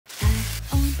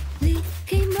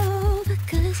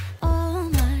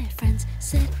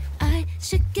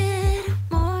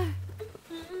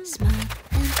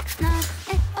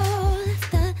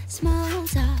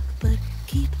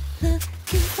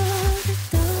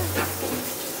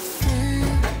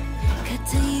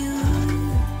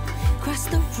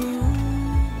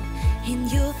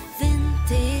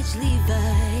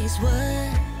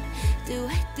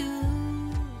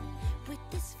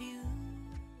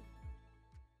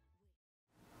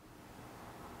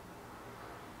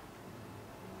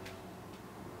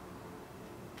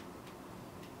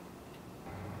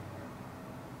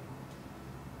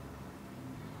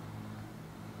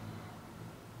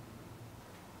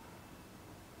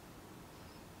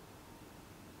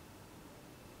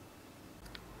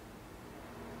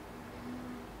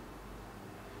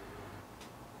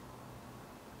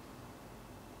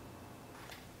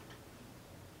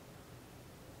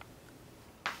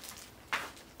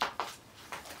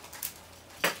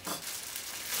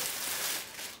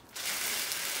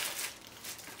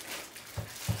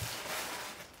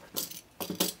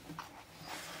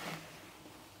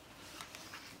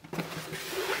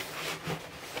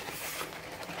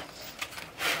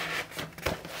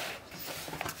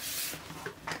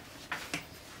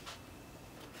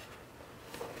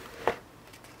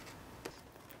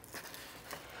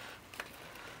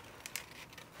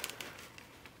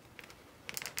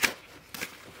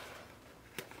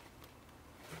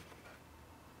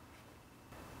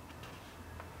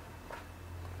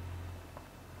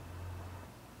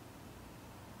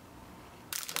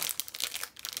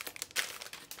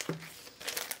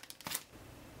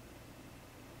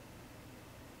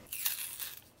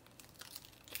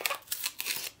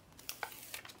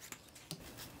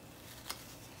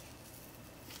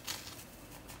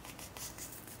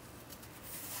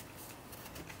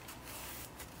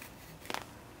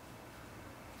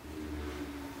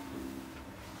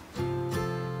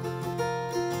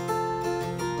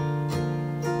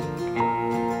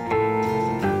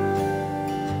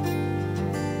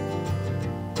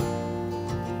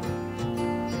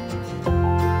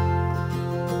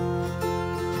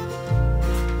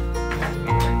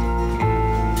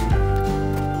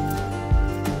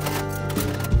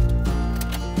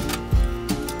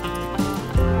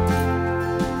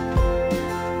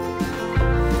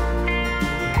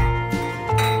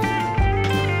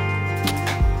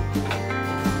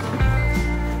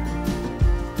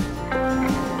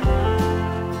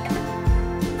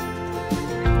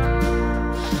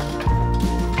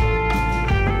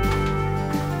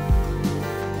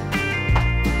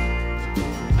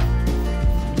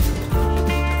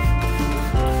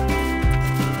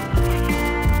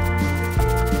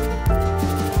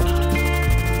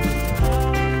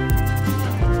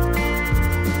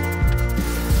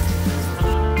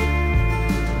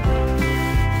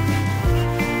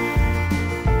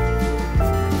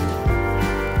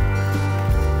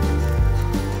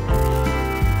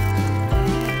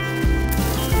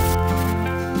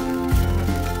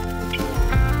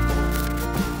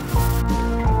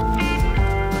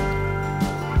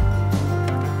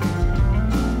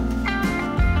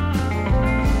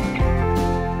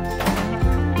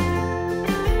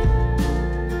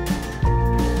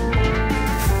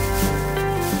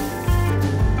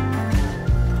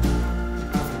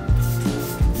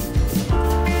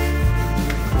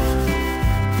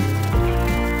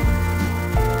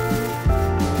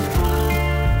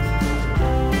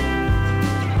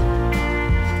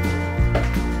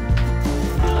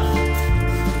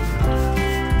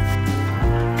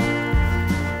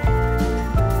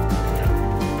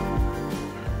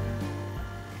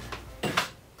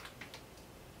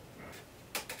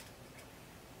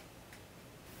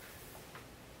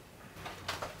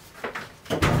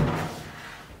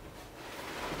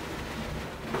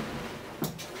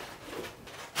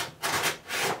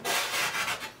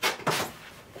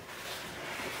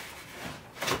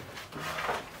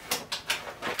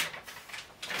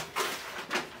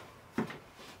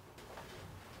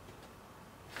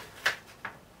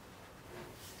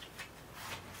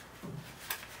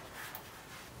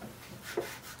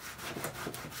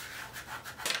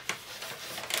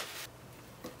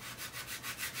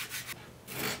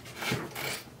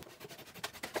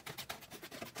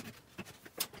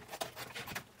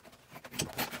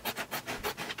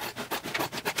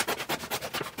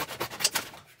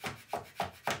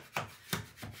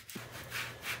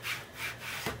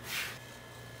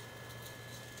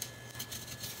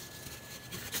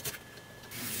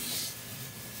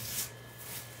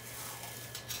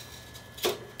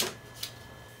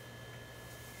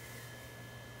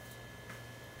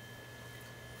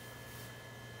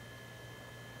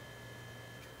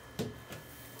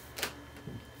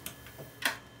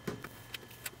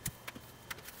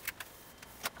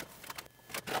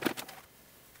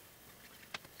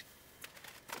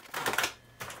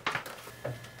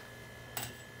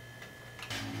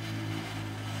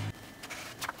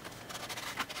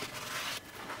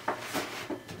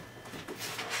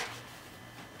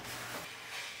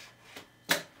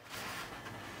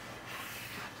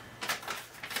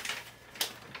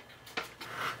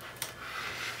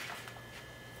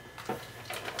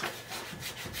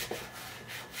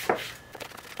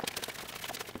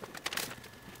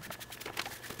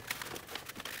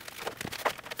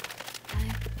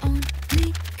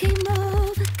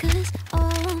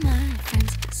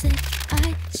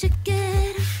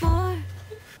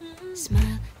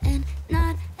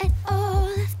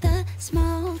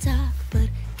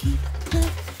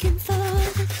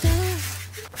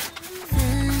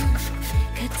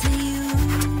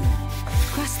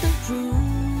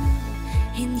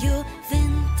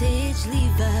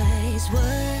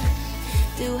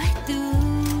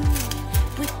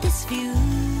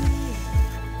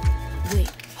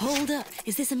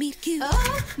Is this a meet cute?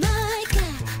 Oh my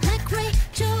God, like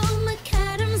Rachel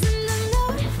McAdams in the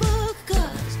Notebook,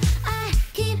 'cause I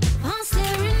keep on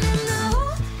staring and the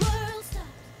whole world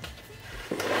stops.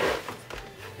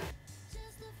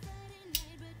 Just a Friday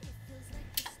night, but it feels like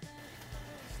the start.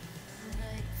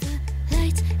 The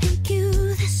lights and cue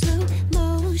the slow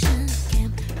motion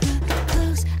camera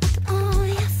close up on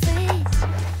your face.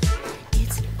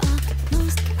 It's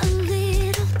almost a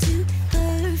little too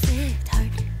perfect.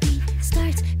 Heartbeat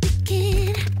starts picking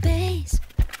at base.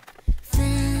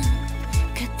 Then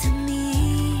cut to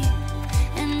me,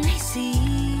 and I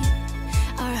see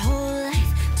our whole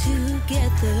life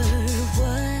together.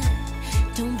 What?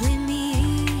 Don't blame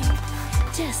me,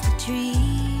 just a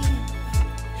dream.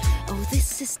 Oh,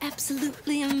 this is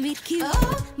absolutely a meet cute.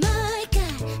 Oh my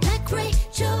God, like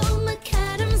Rachel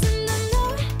McAdams in the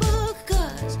Notebook,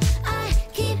 'cause I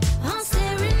keep on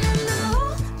staring and the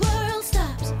whole world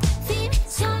stops. Theme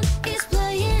song is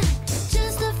playing.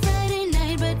 Just a Friday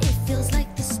night, but it feels like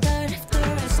the start of the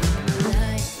rest of my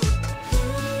life.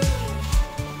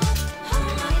 Oh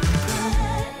my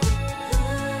God.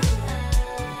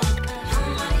 Oh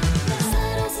my God.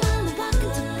 Subtle smile and walk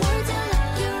into words. I lock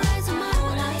your eyes on my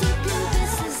one. I do blue.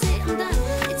 This is it. I'm done.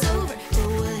 It's over. Go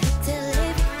ahead, tell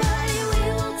everybody. We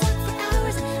will talk for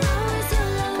hours and hours.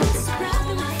 You'll always surprise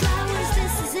me with flowers.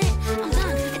 This is it. I'm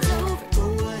done. It's over. Go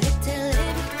ahead, tell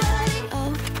everybody. Oh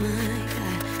my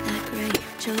God, like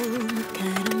Rachel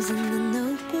McAdams in the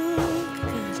Notebook,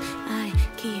 'cause I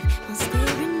keep on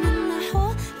staring and the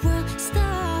whole world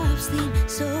stops. Theme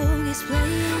song is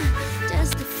playing.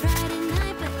 Just a Friday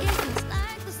night, but it feels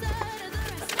like the start of the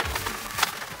rest of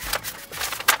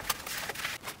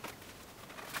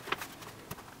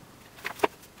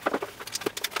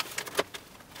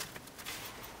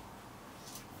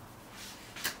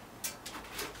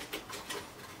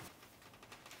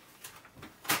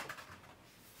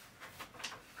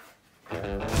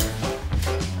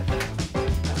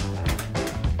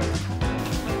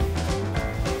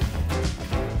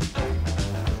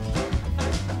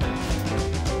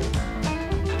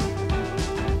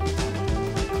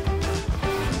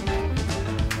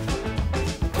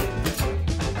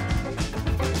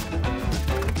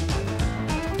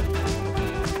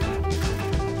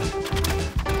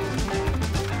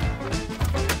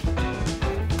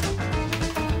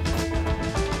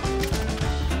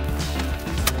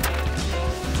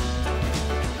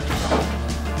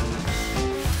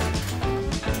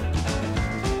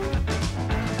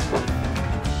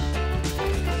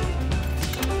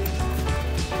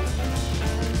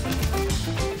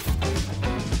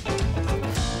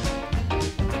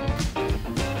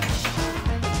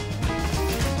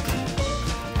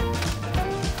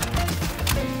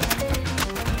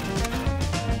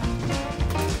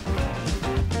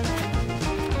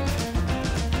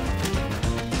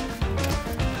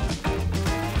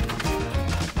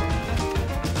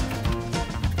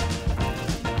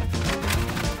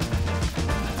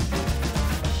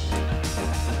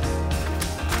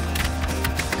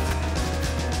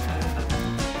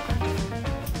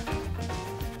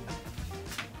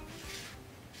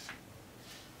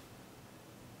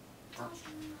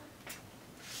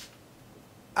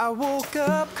I woke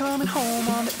up coming home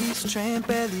on the East train,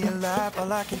 barely alive.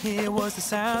 All I could hear was the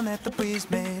sound that the breeze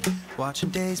made, watching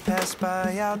days pass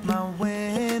by out my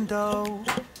window.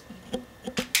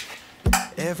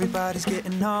 Everybody's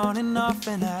getting on and off,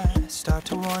 and I start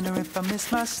to wonder if I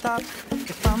miss my stop,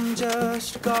 if I'm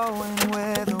just going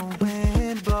where the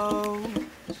wind blows.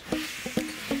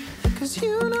 'Cause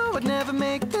you know I'd never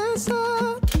make this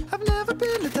up. I've never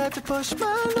been the type to push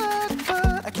my luck,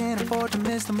 but I can't afford to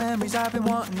miss the memories I've been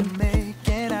wanting to make,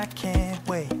 and I can't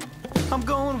wait. I'm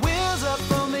going wheels up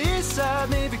from the east side,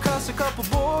 maybe cross a couple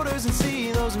borders and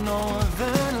see those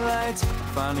northern lights.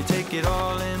 Finally take it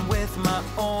all in with my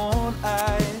own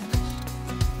eyes.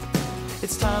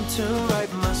 It's time to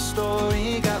write my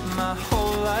story, got my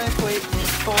whole life waiting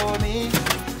for me.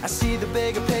 I see the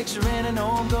bigger picture and I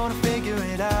know I'm gonna figure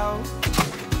it out.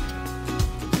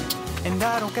 And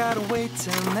I don't gotta wait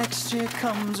till next year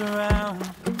comes around.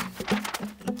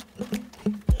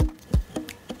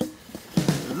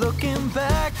 Looking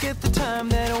back at the time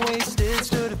that I wasted,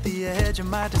 stood at the edge of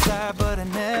my desire, but I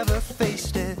never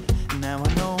faced it. Now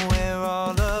I know where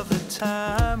all of the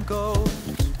time goes.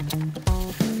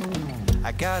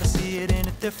 I gotta see it in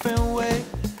a different way.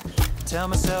 Tell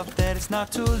myself that it's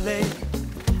not too late.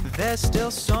 There's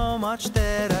still so much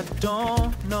that I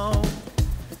don't know.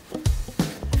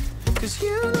 'Cause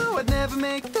you know I'd never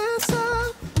make this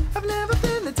up. I've never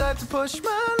been the type to push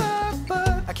my luck,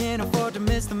 but I can't afford to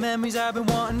miss the memories I've been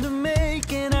wanting to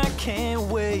make, and I can't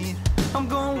wait. I'm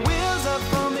going wheels up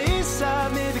from the east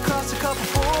side, maybe cross a couple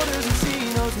borders and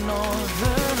see those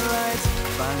northern lights.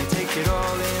 Finally take it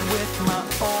all in with my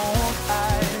own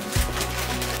eyes.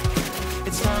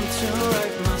 It's time to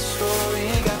write my story,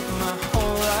 got my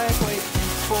whole life waiting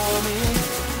for me.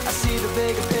 I see the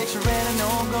bigger picture and I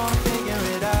know I'm gonna figure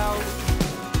it out.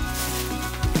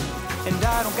 And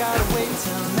I don't gotta wait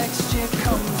till next year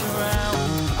comes around.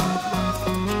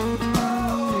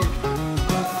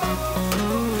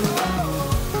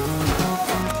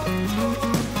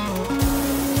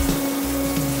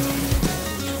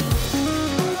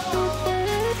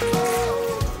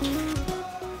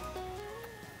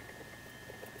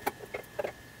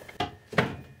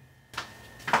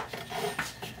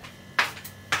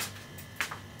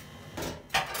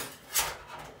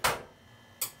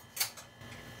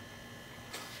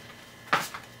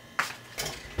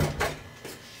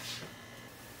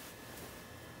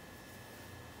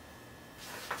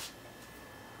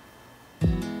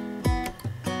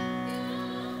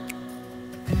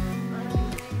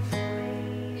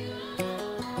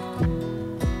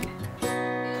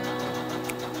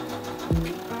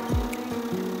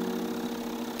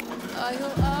 Are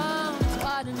your arms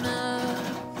wide enough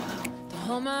to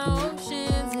hold my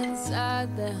oceans inside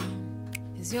them?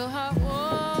 Is your heart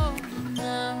warm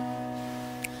enough?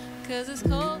 'Cause it's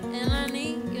cold and I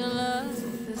need your love.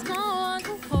 There's no one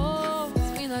who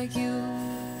holds me like you.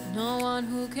 No one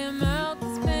who can melt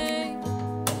this pain.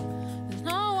 There's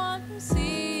no one who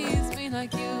sees me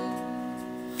like you,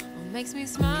 or makes me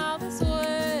smile this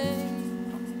way.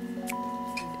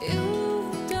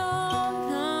 You don't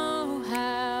know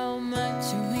how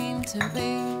much you mean to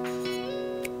me.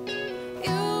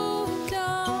 You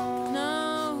don't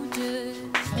know just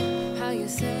how you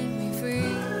set me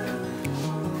free.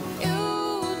 You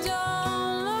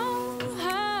don't know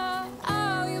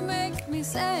how you make me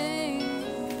sing.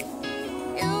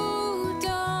 You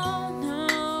don't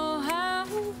know how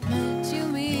much you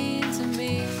mean to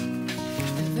me.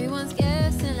 Everyone's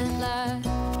guessing at life,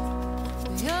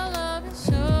 but your love is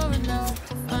sure enough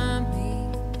to find me.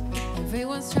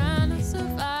 Everyone's trying to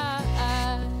survive.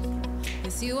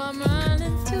 It's you I'm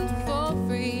running to for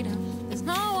freedom. There's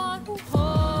no one who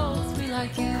holds me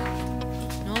like you.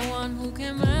 No one who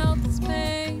can melt this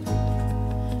pain.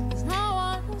 There's no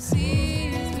one who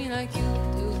sees me like you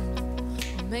do,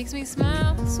 who makes me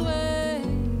smile this way.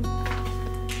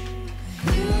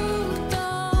 You